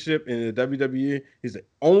championship in the WWE. He's the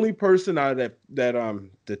only person out of that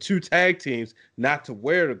the two tag teams not to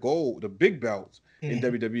wear the big belts in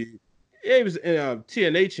WWE. Yeah, he was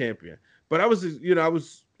TNA champion. But I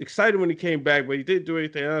was excited when he came back, but he didn't do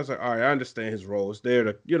anything. I was like, all right, I understand his role. It's there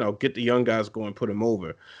to, you know, get the young guys going, put him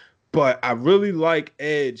over. But I really like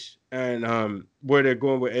Edge and where they're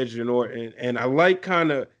going with Edge and Orton. And I like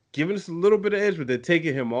kind of giving us a little bit of Edge, but they're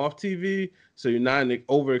taking him off TV, so you're not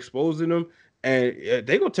overexposing him. And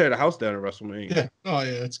they're going to tear the house down at WrestleMania. Yeah. Oh,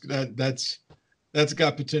 yeah. That's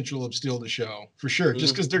got potential of stealing the show, for sure.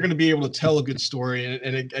 Just because they're going to be able to tell a good story.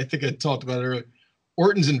 And I think I talked about it earlier.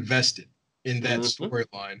 Orton's invested in that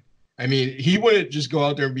storyline. I mean, he wouldn't just go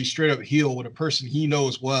out there and be straight up heel with a person he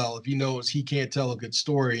knows well if he knows he can't tell a good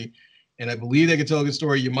story. And I believe they can tell a good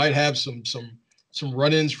story. You might have some some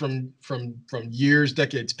run-ins from years,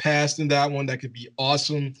 decades past in that one. That could be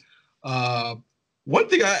awesome. One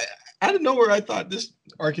thing out of nowhere, I thought this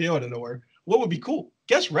RKO out of nowhere. What would be cool?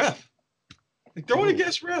 Guest ref. Like throw in a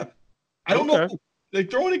guest ref. I don't know. Like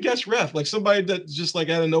throw in a guest ref, like somebody that just like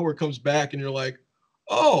out of nowhere comes back, and you're like,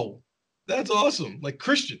 oh, that's awesome. Like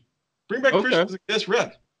Christian, bring back Christian as a guest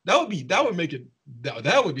ref. That would make it.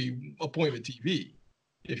 That would be appointment TV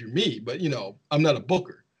if you're me. But I'm not a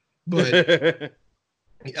booker. But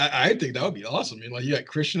I think that would be awesome. I mean, like you got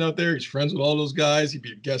Christian out there. He's friends with all those guys. He'd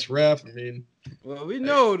be a guest ref. I mean, well, we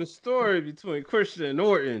know the story between Christian and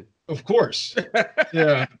Orton. Of course.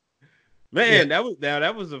 Yeah. Man,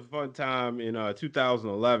 that was a fun time in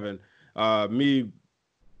 2011.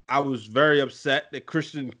 I was very upset that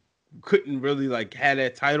Christian couldn't really like had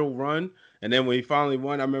that title run, and then when he finally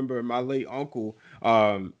won, I remember my late uncle.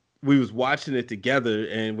 We was watching it together,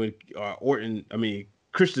 and when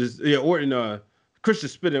Christian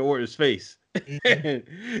spit in Orton's face. And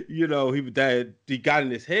he got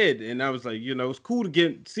in his head, and I was like, it's cool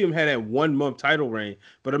to see him have that 1 month title reign,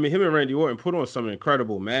 but I mean, him and Randy Orton put on some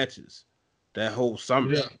incredible matches that whole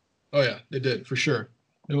summer. Yeah, oh yeah, they did for sure.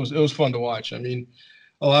 It was fun to watch. I mean,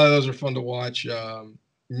 a lot of those are fun to watch. I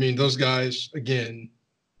mean, those guys again,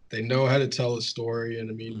 they know how to tell a story,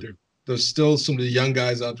 and I mean, there's still some of the young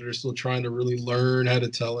guys out there still trying to really learn how to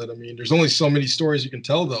tell it. I mean, there's only so many stories you can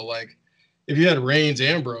tell though, like. If you had Reigns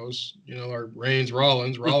Ambrose, or Reigns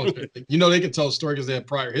Rollins, they could tell a story because they have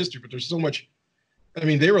prior history, but there's so much. I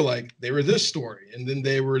mean, they were this story, and then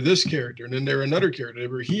they were this character, and then they were another character. They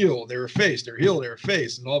were heel, they were face, they're heel, they were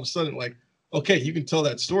face, and all of a sudden, like, okay, you can tell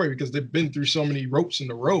that story because they've been through so many ropes in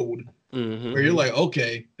the road where you're like,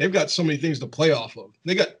 okay, they've got so many things to play off of.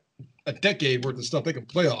 They got a decade worth of stuff they can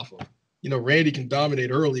play off of. Randy can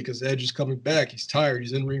dominate early because Edge is coming back. He's tired.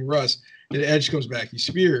 He's in ring rust. And Edge comes back. He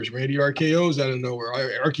spears. Randy RKO's out of nowhere.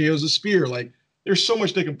 RKO's a spear. Like, there's so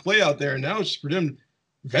much they can play out there. And now it's just for them,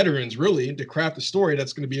 veterans, really, to craft a story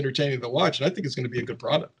that's going to be entertaining to watch. And I think it's going to be a good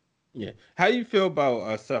product. Yeah. How do you feel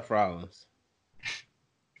about Seth Rollins?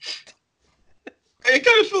 I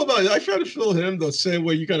kind of feel him the same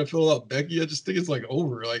way you kind of feel about Becky. I just think it's like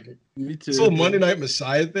over. Like, me too. This whole Monday Night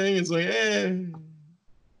Messiah thing. It's like,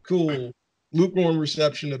 cool, lukewarm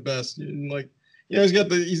reception at best. And like, he's got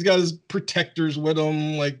his protectors with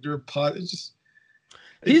him. Like they're pot. It's just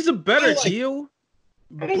he's a better heel,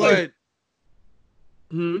 but I don't like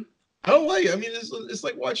it. I mean, it's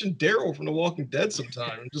like watching Daryl from The Walking Dead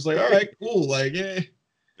sometimes. I'm just like, all right, cool. Like,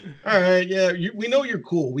 all right, yeah, we know you're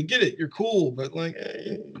cool. We get it. You're cool, but like,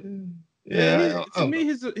 to me,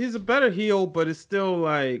 he's a better heel, but it's still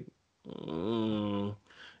like, I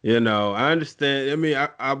understand. I mean,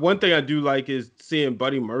 I one thing I do like is seeing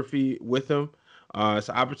Buddy Murphy with him. It's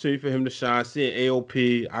an opportunity for him to shine. Seeing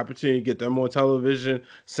AOP, opportunity to get them on television.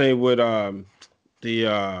 Same with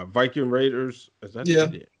the Viking Raiders. Is that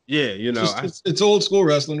it's old school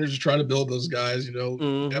wrestling. They're just trying to build those guys.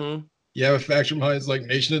 You have a faction behind it's like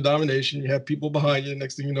Nation of Domination. You have people behind you.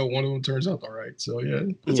 Next thing you know, one of them turns out all right. So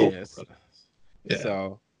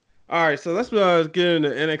So, all right. So let's get into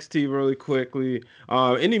NXT really quickly.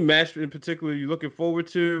 Any match in particular you're looking forward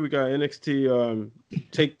to? We got NXT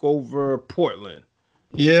Takeover Portland.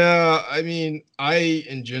 Yeah, I mean, I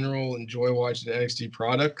in general enjoy watching the NXT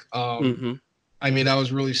product. I mean, I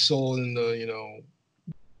was really sold in the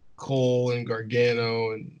Cole and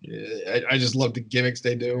Gargano, and I just love the gimmicks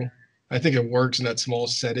they do. I think it works in that small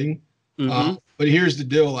setting. But here's the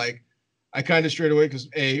deal, like I kind of strayed away because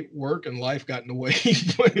work and life got in the way.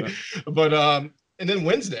 but and then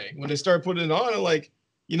Wednesday when they started putting it on, like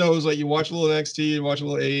it was like you watch a little NXT, you watch a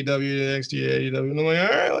little AEW, NXT, AEW, and I'm like,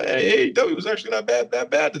 all right, AEW was actually not that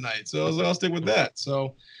bad tonight. So I was like, I'll stick with that.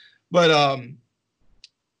 So, but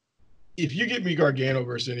if you get me Gargano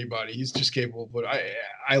versus anybody, he's just capable. But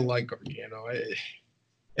I like Gargano.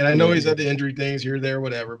 And I know he's had the injury things here, there,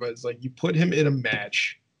 whatever, but it's like you put him in a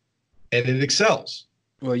match and it excels.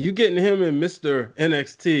 Well, you getting him in Mr.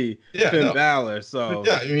 NXT, Finn Balor. So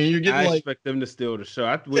I mean, you're getting I expect them to steal the show.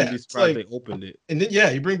 I wouldn't be surprised if they opened it. And then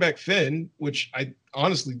you bring back Finn, which I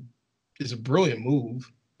honestly is a brilliant move.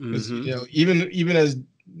 Because even as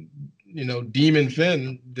Demon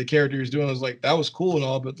Finn, the character he's doing, I was like, that was cool and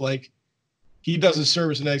all, but like he does his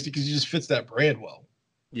service in NXT because he just fits that brand well.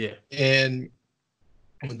 Yeah. And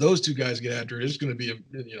when those two guys get after it, it's going to be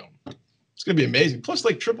it's going to be amazing. Plus,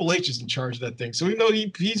 like Triple H is in charge of that thing, so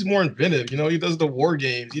he's more inventive. He does the war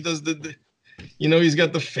games. He does the he's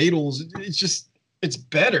got the fatals. It's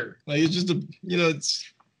better. Like it's just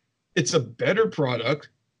it's a better product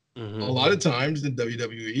a lot of times than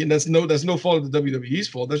WWE, and that's no fault of the WWE's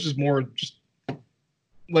fault. That's just more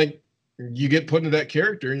like you get put into that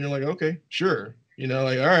character and you're like, okay, sure. You know,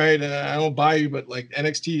 like, all right, I don't buy you, but like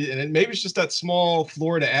NXT, and maybe it's just that small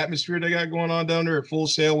Florida atmosphere they got going on down there at Full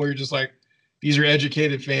Sail where you're just like, these are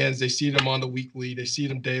educated fans. They see them on the weekly. They see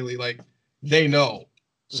them daily. Like, they know.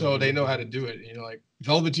 So they know how to do it. You know, like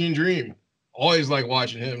Velveteen Dream, always like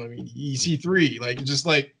watching him. I mean, EC3, like, just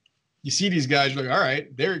like, you see these guys, you're like, all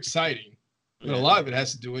right, they're exciting. But a lot of it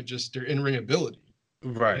has to do with just their in-ring ability.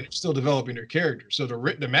 Right. And they're still developing their character. So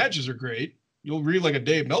the matches are great. You'll read like a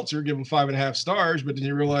Dave Meltzer, give them 5.5 stars, but then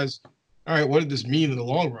you realize, all right, what did this mean in the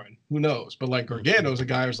long run? Who knows? But like Gargano's a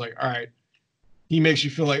guy who's like, all right, he makes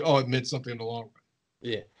you feel like, oh, it meant something in the long run.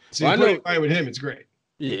 Yeah. So well, you play with him, it's great.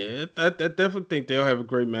 Yeah, I definitely think they'll have a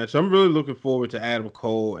great match. I'm really looking forward to Adam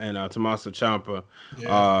Cole and Tommaso Ciampa.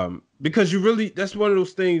 Yeah. Because that's one of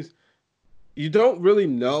those things you don't really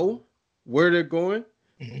know where they're going.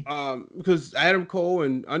 Mm-hmm. Because Adam Cole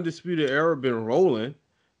and Undisputed Era have been rolling.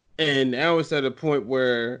 And now it's at a point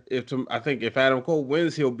where I think if Adam Cole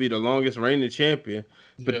wins, he'll be the longest reigning champion.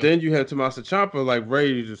 But then you have Tommaso Ciampa like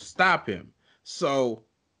ready to stop him. So,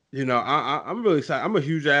 you know, I'm really excited. I'm a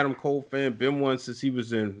huge Adam Cole fan. Been one since he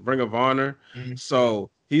was in Ring of Honor. Mm-hmm.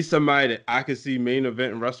 So he's somebody that I could see main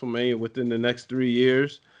event in WrestleMania within the next 3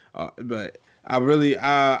 years. But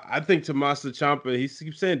I think Tommaso Ciampa, he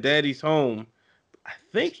keeps saying daddy's home. I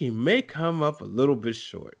think he may come up a little bit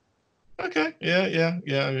short. Okay. Yeah.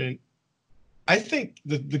 I mean, I think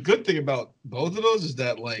the good thing about both of those is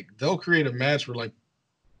that like they'll create a match where like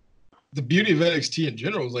the beauty of NXT in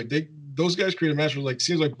general is like those guys create a match where like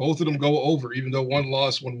seems like both of them go over, even though one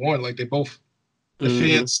lost, one won. Like they both the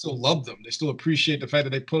fans still love them. They still appreciate the fact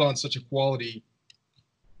that they put on such a quality,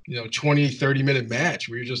 20, 30-minute match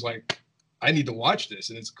where you're just like, I need to watch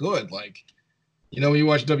this and it's good. Like, when you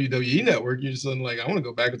watch WWE Network, you're just like, I want to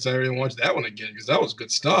go back on Saturday and watch that one again because that was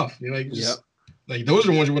good stuff. Like those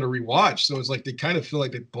are the ones you want to rewatch. So it's like they kind of feel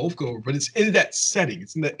like they both go over, but it's in that setting.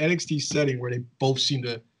 It's in the NXT setting where they both seem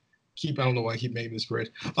to keep. I don't know why I keep making this phrase.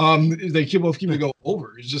 They both keep to go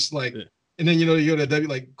over. It's just like, and then you go to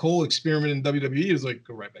like Cole experiment in WWE is like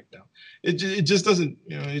go right back down. It just doesn't.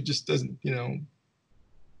 It just doesn't.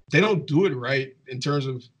 They don't do it right in terms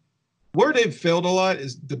of. Where they've failed a lot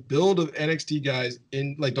is the build of NXT guys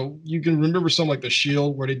in like you can remember some like the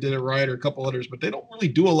Shield where they did it right or a couple others, but they don't really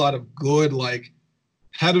do a lot of good like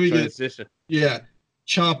how do we transition?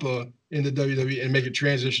 Ciampa in the WWE and make it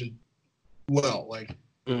transition well. Like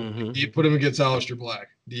you put him against Aleister Black,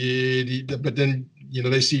 but then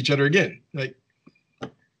they see each other again. Like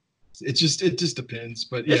it just depends,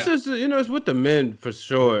 but yeah, it's with the men for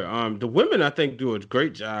sure. The women I think do a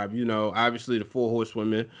great job. Obviously the 4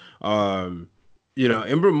 horsewomen.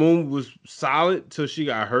 Ember Moon was solid till she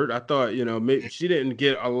got hurt. I thought maybe she didn't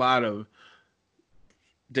get a lot of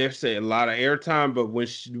airtime, but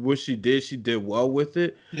when she did well with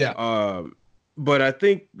it. Yeah. But I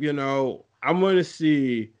think I'm going to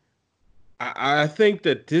see. I think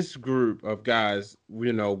that this group of guys,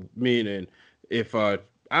 meaning if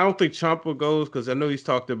I don't think Ciampa goes because I know he's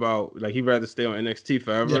talked about like he'd rather stay on NXT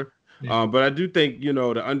forever. Yeah. But I do think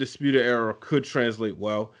the Undisputed Era could translate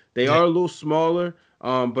well. They are a little smaller,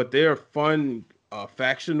 but they're a fun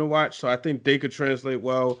faction to watch. So I think they could translate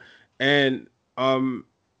well. And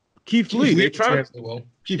Keith Lee, they try to well.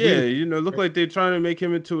 Look like they're trying to make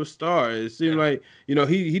him into a star. It seemed like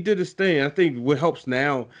he did his thing. I think what helps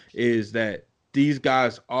now is that these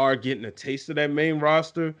guys are getting a taste of that main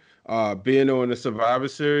roster. Being on the Survivor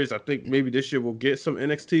Series, I think maybe this year we'll get some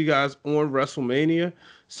NXT guys on WrestleMania.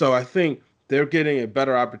 So I think they're getting a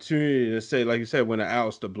better opportunity to say, like you said, when the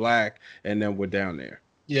Aleister Black, and then we're down there.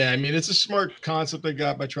 Yeah, I mean, it's a smart concept they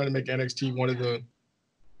got by trying to make NXT one of the,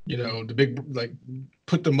 the big, like,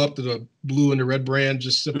 put them up to the blue and the red brand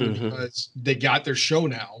just simply because they got their show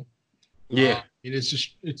now. Yeah.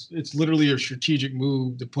 It's literally a strategic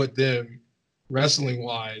move to put them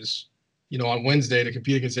wrestling-wise on Wednesday to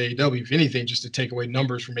compete against AEW, if anything, just to take away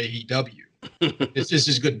numbers from AEW. It's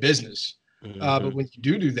just good business. But when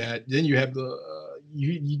you do that, then you have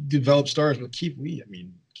you develop stars with Keith Lee. I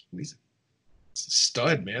mean, Keith Lee's a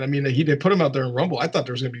stud, man. I mean, they put him out there in Rumble. I thought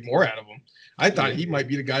there was going to be more out of him. I thought he might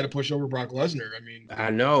be the guy to push over Brock Lesnar. I mean,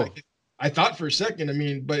 I know. I thought for a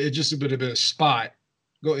second, but it just would have been a spot.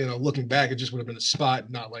 Looking back, it just would have been a spot,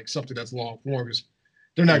 not like something that's long form because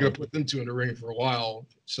they're not going to put them two in the ring for a while.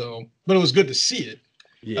 So, but it was good to see it,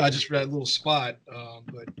 just for that little spot.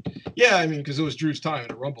 But yeah, I mean, because it was Drew's time in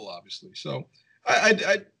the Rumble, obviously. So,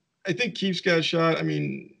 I think Keith's got a shot. I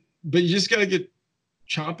mean, but you just got to get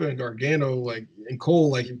Ciampa and Gargano, and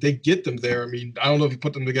Cole, if they get them there. I mean, I don't know if you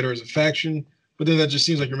put them together as a faction, but then that just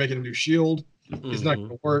seems like you're making a new Shield. is not going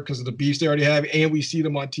to work because of the beefs they already have, and we see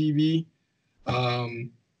them on TV.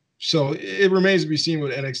 So it remains to be seen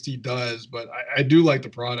what NXT does, but I do like the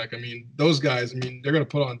product. I mean, those guys, they're going to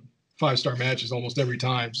put on 5-star matches almost every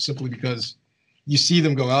time simply because you see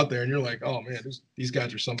them go out there and you're like, oh man, these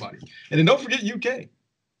guys are somebody. And then don't forget UK.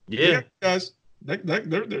 Yeah, guys, they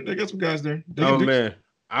got some guys there. Man,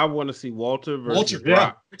 I want to see Walter versus yeah.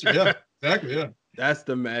 Rock. Yeah, exactly. Yeah, that's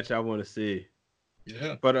the match I want to see.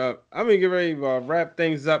 Yeah. But I'm gonna get ready to wrap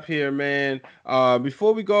things up here, man.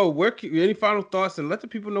 Before we go, any final thoughts, and let the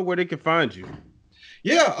people know where they can find you.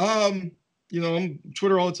 Yeah, I'm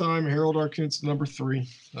Twitter all the time. Harold Arkuntz, number 3.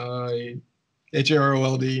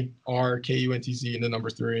 HAROLD RKUNTZ and the number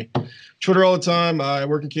 3. Twitter all the time. I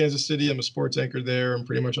work in Kansas City. I'm a sports anchor there. I'm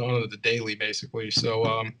pretty much on the daily, basically.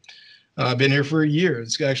 So I've been here for a year.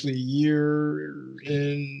 It's actually a year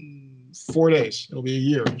in 4 days. It'll be a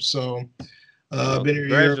year. So I've been here.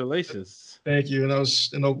 Congratulations. Thank you. And I was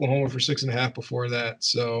in Oklahoma for 6.5 before that.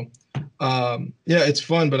 So yeah, it's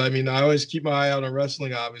fun. But I always keep my eye out on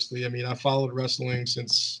wrestling. Obviously, I followed wrestling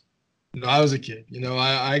since I was a kid.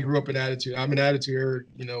 I grew up in Attitude. I'm an Attitude Era,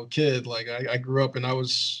 kid. Like I grew up and I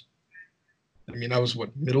was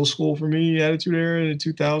what, middle school for me, Attitude Era in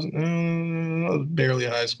 2000. I was barely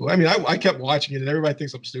high school. I kept watching it and everybody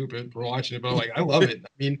thinks I'm stupid for watching it, but I love it.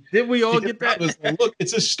 Did we all get that? Look,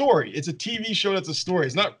 it's a story. It's a TV show that's a story.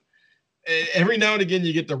 It's not. Every now and again,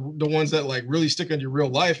 you get the ones that really stick on your real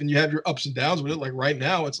life, and you have your ups and downs with it. Like right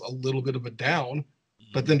now, it's a little bit of a down.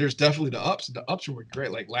 But then there's definitely the ups. The ups were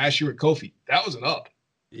great. Like last year with Kofi, that was an up.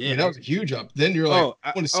 Yeah, that was a huge up. Then you're like,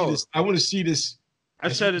 I want to see this. I want to see this. I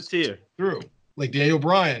shed a tear through. Like Daniel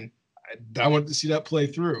Bryan, I wanted to see that play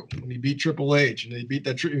through when he beat Triple H and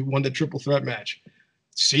he won the triple threat match.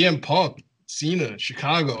 CM Punk, Cena,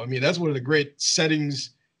 Chicago. That's one of the great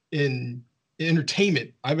settings in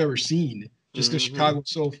entertainment I've ever seen. Just because Chicago was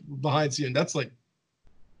so behind Cena. That's like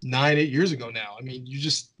 9-8 years ago now.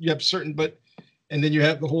 You have certain, and then you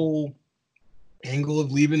have the whole angle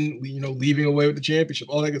of leaving away with the championship.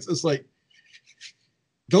 All that. It's like,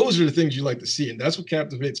 those are the things you like to see. And that's what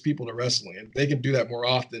captivates people to wrestling. And they can do that more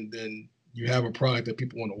often than you have a product that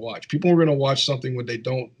people want to watch. People are going to watch something when they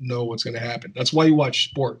don't know what's going to happen. That's why you watch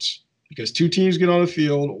sports, because 2 teams get on the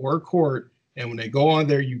field or court. And when they go on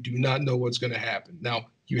there, you do not know what's going to happen. Now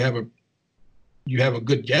you have a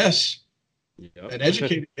good guess. Yep. An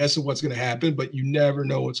educated guess of what's going to happen, but you never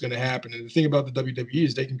know what's going to happen. And the thing about the WWE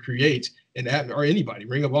is they can create an atmosphere, or anybody,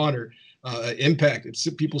 Ring of Honor, Impact.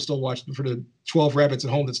 People still watch, for the 12 rabbits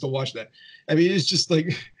at home that still watch that. It's just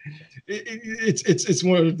like it's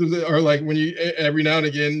one of the, or like when you every now and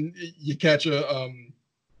again you catch a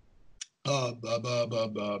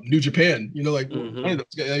New Japan, one of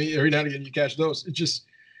those guys. Every now and again you catch those. It's just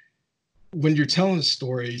when you're telling a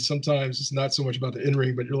story, sometimes it's not so much about the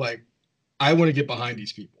in-ring, but you're like, I want to get behind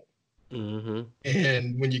these people.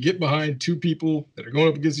 And when you get behind 2 people that are going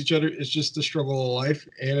up against each other, it's just the struggle of life,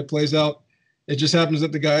 and it plays out. It just happens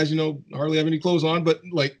that the guys, hardly have any clothes on, but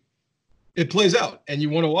it plays out, and you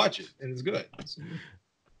want to watch it, and it's good.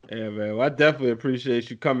 Yeah, man. Well, I definitely appreciate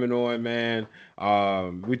you coming on, man.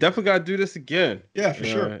 We definitely got to do this again. Yeah, for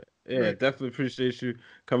sure. Yeah, right. Definitely appreciate you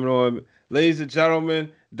coming on. Ladies and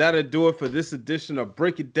gentlemen, that'll do it for this edition of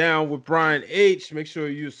Break It Down with Brian H. Make sure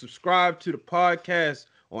you subscribe to the podcast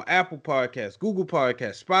on Apple Podcasts, Google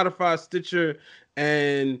Podcasts, Spotify, Stitcher,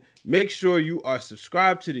 and make sure you are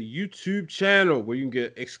subscribed to the YouTube channel where you can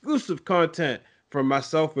get exclusive content from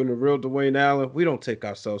myself and the real Dwayne Allen. We don't take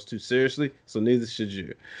ourselves too seriously, so neither should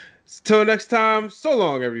you. Till next time, so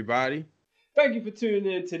long, everybody. Thank you for tuning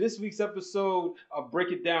in to this week's episode of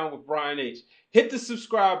Break It Down with Brian H. Hit the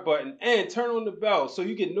subscribe button and turn on the bell so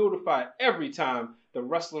you get notified every time the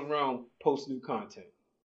Wrestling Realm posts new content.